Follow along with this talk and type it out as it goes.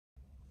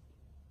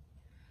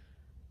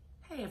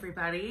Hey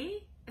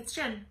everybody, it's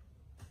Jen.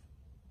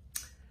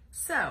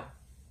 So,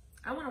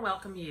 I want to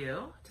welcome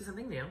you to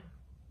something new.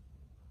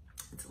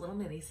 It's a little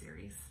mini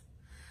series.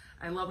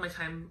 I love my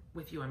time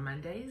with you on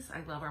Mondays.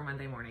 I love our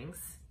Monday mornings.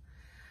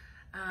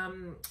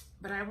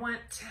 But I want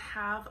to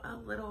have a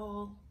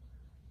little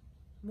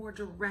more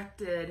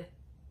directed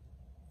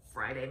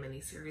Friday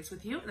mini series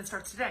with you, and it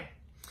starts today.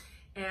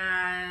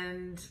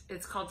 And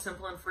it's called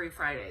Simple and Free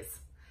Fridays.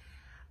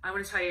 I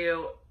want to tell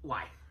you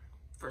why,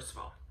 first of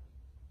all.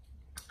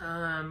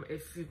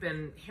 If you've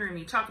been hearing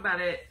me talk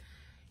about it,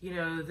 you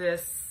know,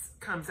 this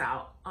comes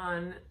out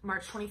on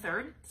March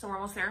 23rd, so we're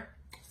almost there.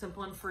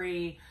 Simple and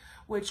Free,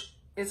 which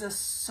is a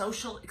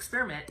social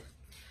experiment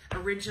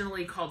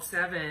originally called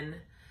 7,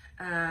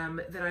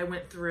 that I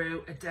went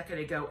through a decade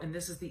ago, and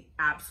this is the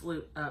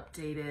absolute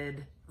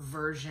updated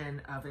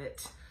version of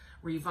it,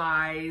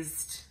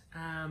 revised,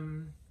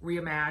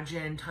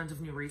 reimagined, tons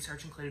of new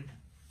research included.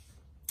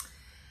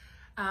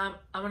 I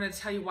want to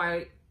tell you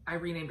why I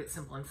renamed it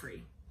Simple and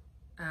Free.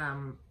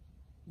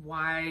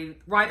 Why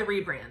the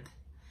rebrand?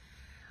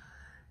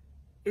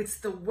 It's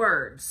the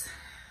words.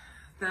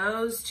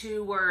 Those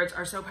two words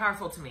are so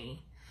powerful to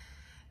me.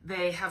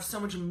 They have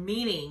so much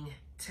meaning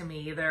to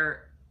me.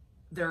 They're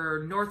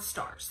North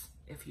Stars,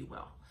 if you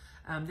will.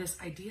 This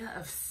idea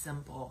of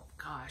simple,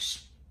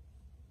 gosh.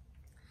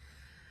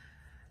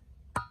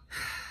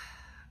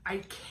 I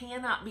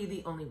cannot be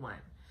the only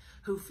one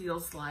who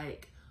feels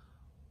like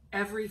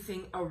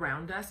everything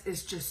around us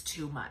is just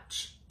too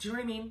much. Do you know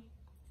what I mean?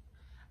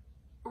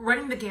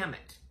 Running the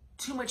gamut.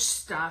 Too much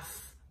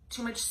stuff,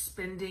 too much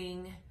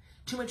spending,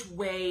 too much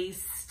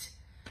waste,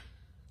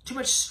 too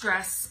much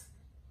stress,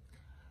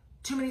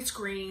 too many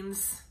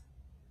screens,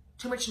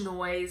 too much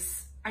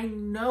noise. I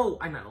know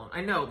I'm not alone. I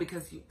know,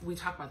 because we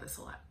talk about this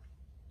a lot.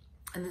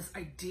 And this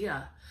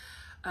idea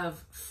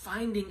of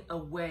finding a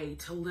way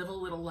to live a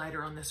little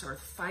lighter on this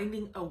earth,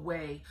 finding a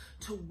way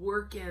to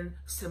work in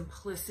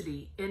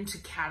simplicity into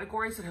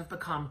categories that have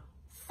become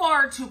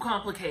far too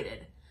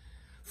complicated,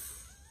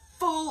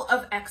 full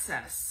of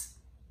excess,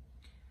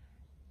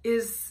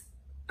 is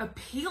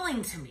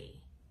appealing to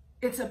me.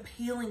 It's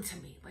appealing to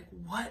me. Like,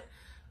 what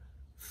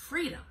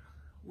freedom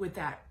would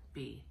that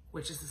be?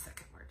 Which is the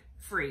second word,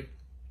 free.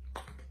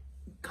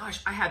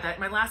 Gosh, I had that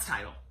in my last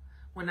title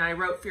when I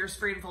wrote Fierce,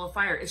 Free, and Full of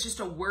Fire. It's just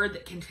a word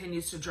that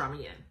continues to draw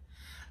me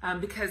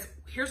in. Because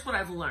here's what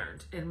I've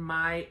learned in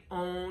my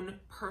own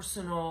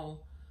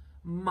personal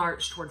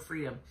march toward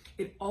freedom.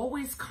 It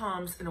always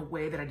comes in a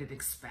way that I didn't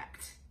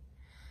expect.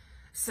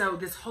 So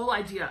this whole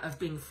idea of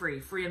being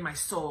free, free in my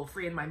soul,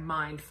 free in my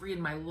mind, free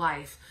in my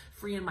life,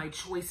 free in my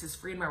choices,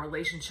 free in my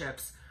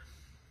relationships,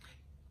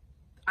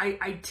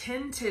 I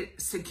tend to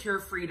secure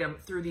freedom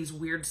through these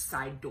weird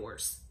side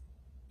doors,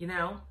 you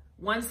know,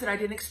 ones that I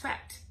didn't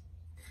expect.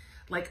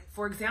 Like,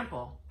 for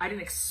example, I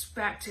didn't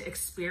expect to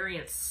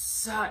experience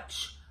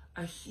such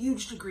a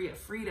huge degree of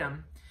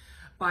freedom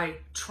by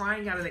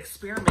trying out an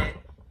experiment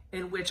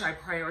in which I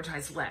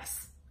prioritize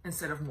less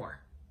instead of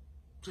more.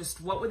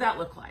 Just what would that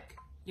look like?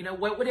 You know,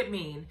 what would it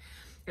mean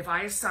if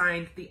I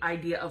assigned the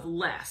idea of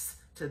less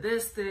to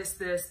this, this,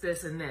 this,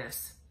 this, and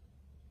this?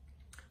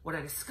 What I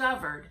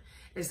discovered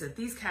is that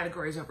these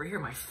categories over here,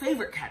 my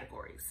favorite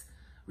categories,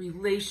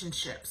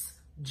 relationships,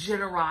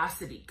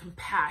 generosity,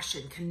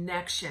 compassion,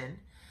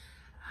 connection,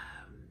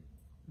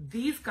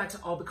 these got to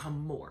all become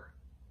more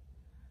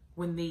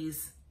when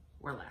these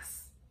were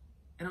less.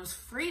 And it was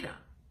freedom.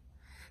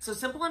 So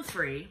Simple and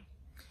Free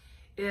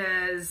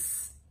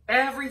is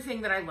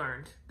everything that I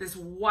learned, this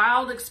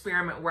wild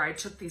experiment where I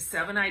took these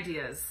 7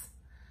 ideas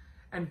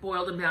and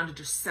boiled them down to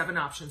just 7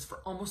 options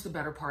for almost the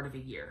better part of a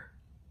year.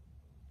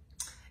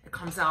 It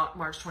comes out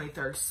March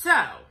 23rd.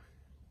 So,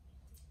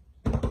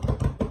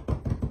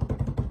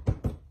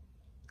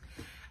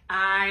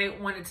 I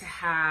wanted to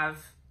have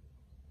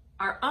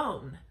our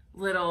own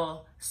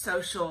little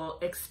social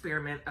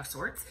experiment of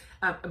sorts.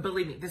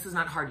 Believe me, this is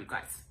not hard, you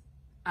guys.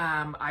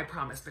 I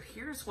promise. But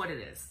here's what it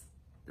is.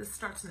 This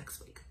starts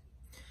next week.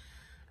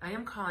 I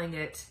am calling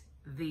it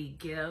the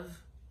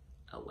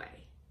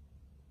giveaway.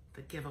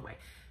 The giveaway.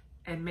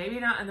 And maybe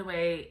not in the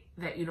way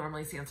that you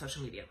normally see on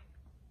social media.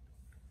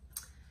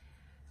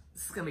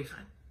 This is going to be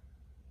fun.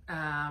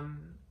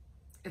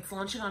 It's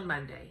launching on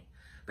Monday.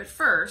 But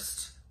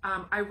first,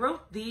 I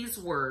wrote these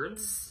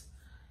words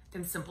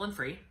in Simple and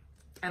Free.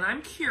 And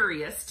I'm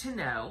curious to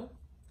know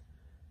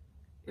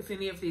if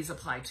any of these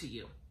apply to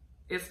you.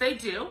 If they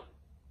do,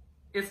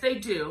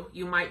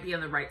 you might be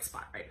in the right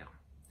spot right now.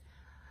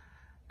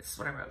 This is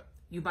what I wrote.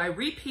 You buy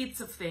repeats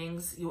of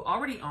things you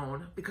already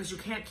own because you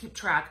can't keep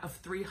track of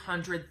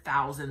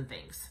 300,000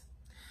 things.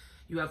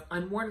 You have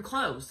unworn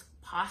clothes,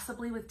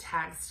 possibly with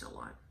tags still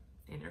on,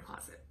 in your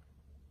closet.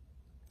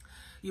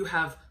 You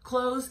have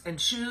clothes and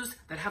shoes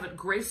that haven't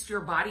graced your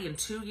body in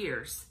 2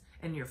 years,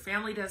 and your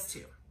family does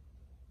too.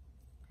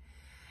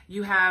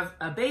 You have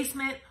a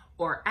basement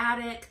or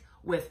attic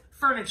with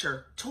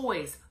furniture,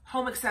 toys,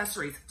 home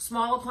accessories,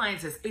 small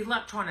appliances,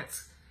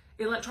 electronics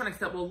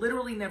that will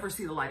literally never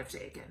see the light of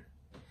day again.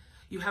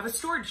 You have a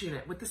storage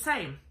unit with the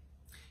same.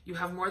 You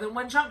have more than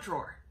one junk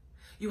drawer.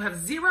 You have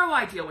zero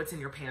idea what's in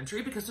your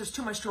pantry because there's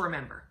too much to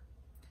remember.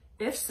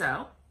 If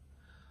so,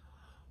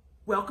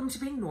 welcome to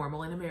being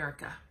normal in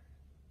America.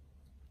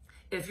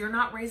 If you're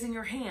not raising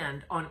your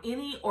hand on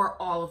any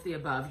or all of the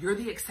above, you're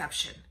the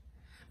exception.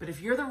 But if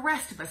you're the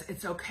rest of us,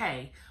 it's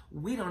okay.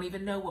 We don't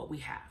even know what we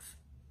have.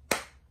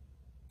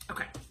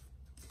 Okay,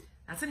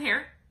 that's in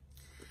here.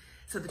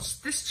 So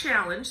this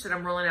challenge that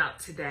I'm rolling out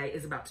today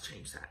is about to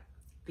change that.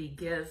 The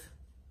give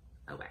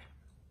away.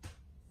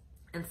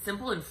 And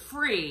simple and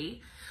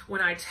free,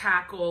 when I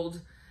tackled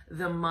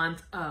the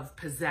month of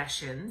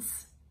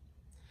possessions,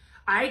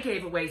 I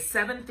gave away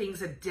 7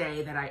 things a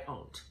day that I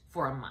owned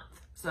for a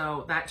month.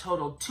 So that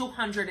totaled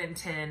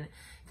 210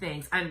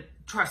 things. And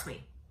trust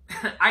me,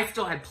 I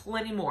still had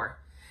plenty more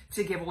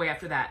to give away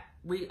after that.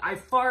 I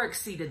far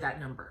exceeded that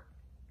number.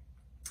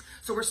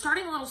 So we're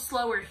starting a little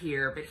slower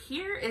here, but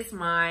here is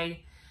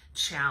my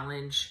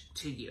challenge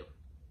to you.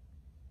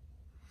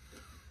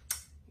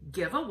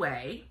 Give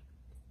away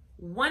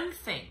one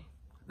thing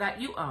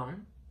that you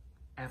own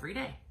every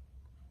day.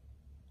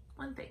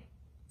 One thing,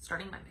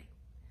 starting Monday.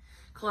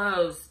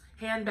 Clothes,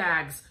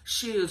 handbags,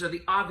 shoes are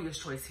the obvious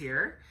choice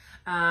here.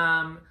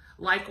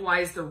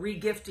 Likewise, the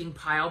regifting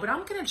pile, but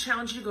I'm going to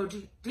challenge you to go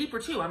deeper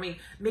too. I mean,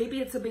 maybe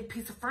it's a big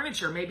piece of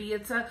furniture. Maybe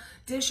it's a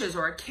dishes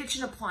or a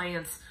kitchen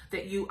appliance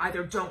that you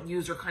either don't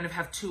use or kind of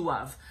have 2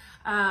 of.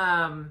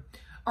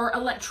 Or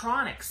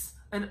electronics,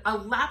 a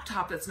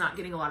laptop that's not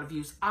getting a lot of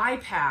use,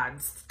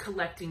 iPads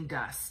collecting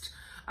dust.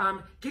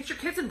 Get your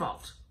kids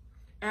involved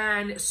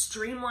and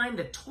streamline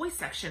the toy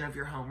section of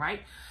your home,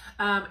 right?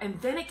 And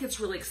then it gets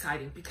really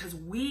exciting because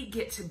we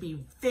get to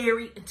be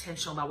very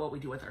intentional about what we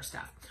do with our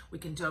stuff. We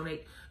can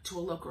donate to a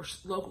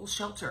local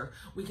shelter.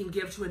 We can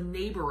give to a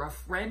neighbor, a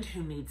friend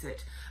who needs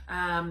it.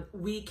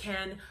 We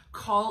can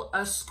call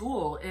a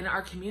school in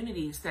our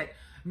communities that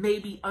may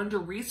be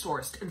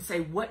under-resourced and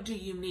say, what do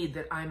you need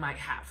that I might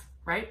have,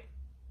 right?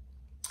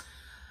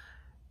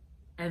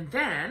 And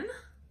then,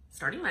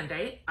 starting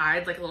Monday,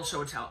 I'd like a little show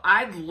and tell.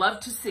 I'd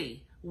love to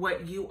see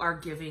what you are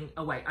giving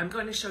away. I'm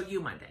going to show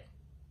you Monday.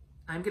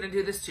 I'm going to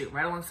do this too,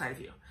 right alongside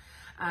of you.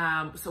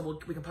 So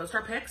we can post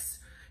our pics,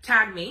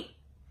 tag me,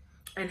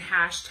 and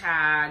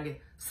hashtag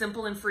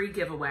simple and free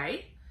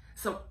giveaway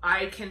so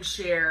I can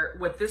share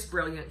what this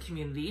brilliant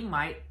community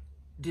might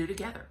do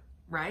together,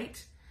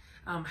 right?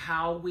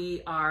 How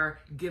we are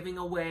giving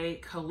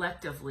away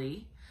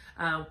collectively,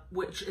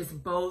 which is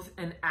both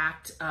an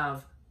act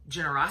of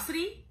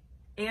generosity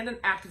and an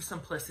act of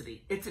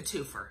simplicity. It's a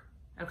twofer,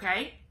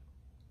 okay?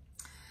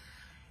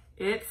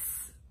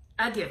 It's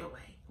a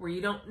giveaway where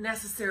you don't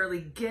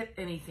necessarily get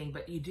anything,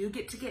 but you do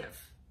get to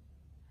give.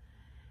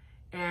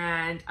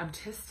 And I'm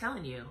just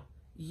telling you,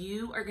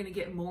 you are going to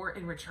get more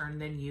in return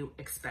than you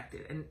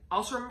expected. And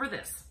also remember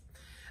this.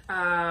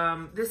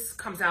 This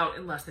comes out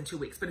in less than 2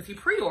 weeks, but if you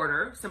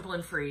pre-order Simple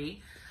and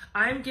Free,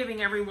 I'm giving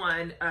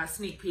everyone a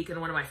sneak peek in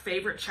one of my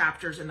favorite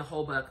chapters in the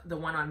whole book, the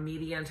one on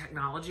media and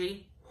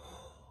technology.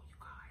 Oh, you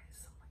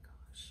guys, oh my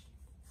gosh.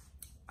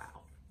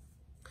 Wow.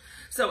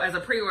 So as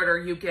a pre-order,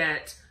 you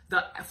get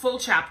the full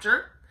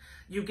chapter.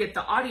 You get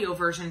the audio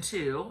version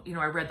too. You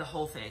know, I read the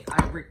whole thing.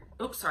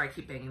 Oops, sorry, I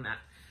keep banging that.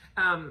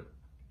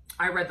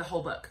 I read the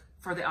whole book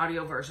for the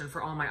audio version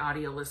for all my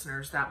audio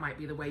listeners. That might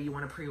be the way you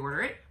want to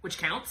pre-order it, which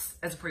counts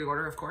as a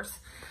pre-order, of course.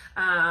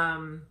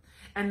 And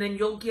then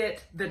you'll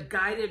get the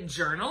guided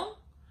journal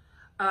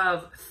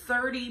of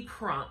 30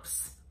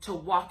 prompts to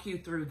walk you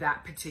through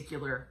that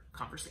particular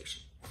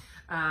conversation.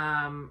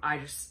 I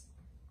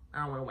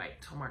don't want to wait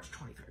till March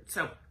 23rd.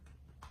 So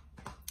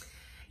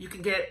you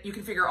can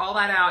figure all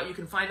that out. You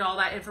can find all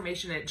that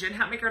information at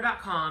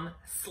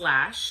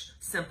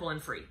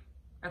jenhatmaker.com/simple-and-free.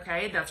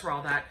 Okay, that's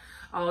where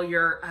all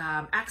your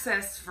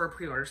access for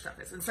pre-order stuff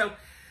is. And so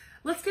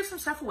let's give some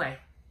stuff away.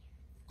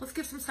 Let's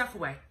give some stuff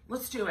away.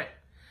 Let's do it.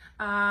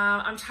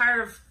 I'm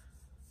tired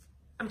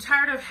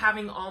of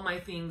having all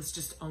my things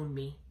just own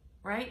me,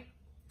 right?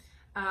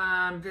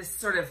 This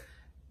sort of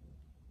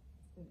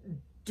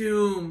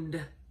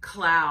doomed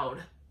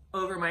cloud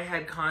over my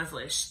head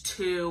constantly. It's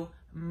too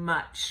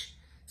much,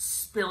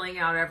 spilling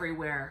out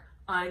everywhere,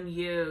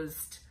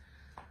 unused.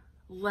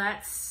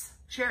 Let's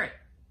share it.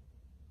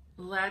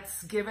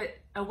 Let's give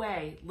it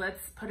away.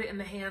 Let's put it in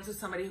the hands of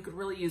somebody who could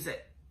really use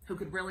it, who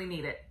could really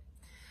need it.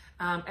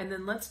 And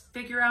then let's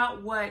figure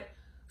out what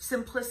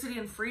simplicity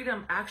and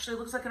freedom actually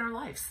looks like in our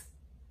lives.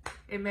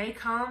 It may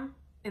come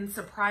in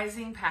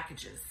surprising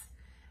packages.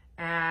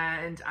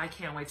 And I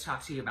can't wait to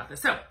talk to you about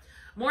this. So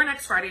more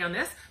next Friday on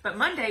this, but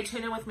Monday,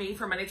 tune in with me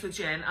for Mondays with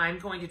Jen. I'm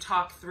going to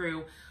talk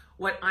through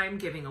what I'm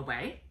giving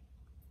away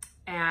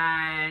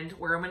and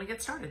where I'm going to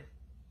get started.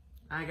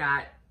 I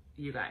got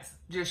you guys.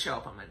 Just show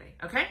up on Monday,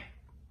 okay?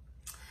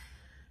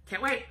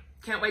 Can't wait.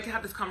 Can't wait to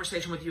have this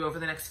conversation with you over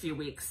the next few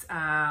weeks.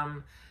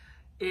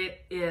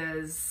 It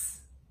is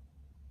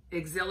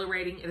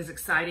exhilarating. It is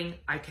exciting.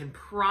 I can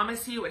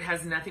promise you it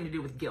has nothing to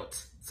do with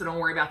guilt. So don't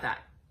worry about that.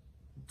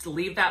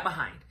 Leave that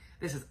behind.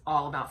 This is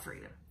all about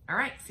freedom. All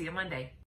right. See you Monday.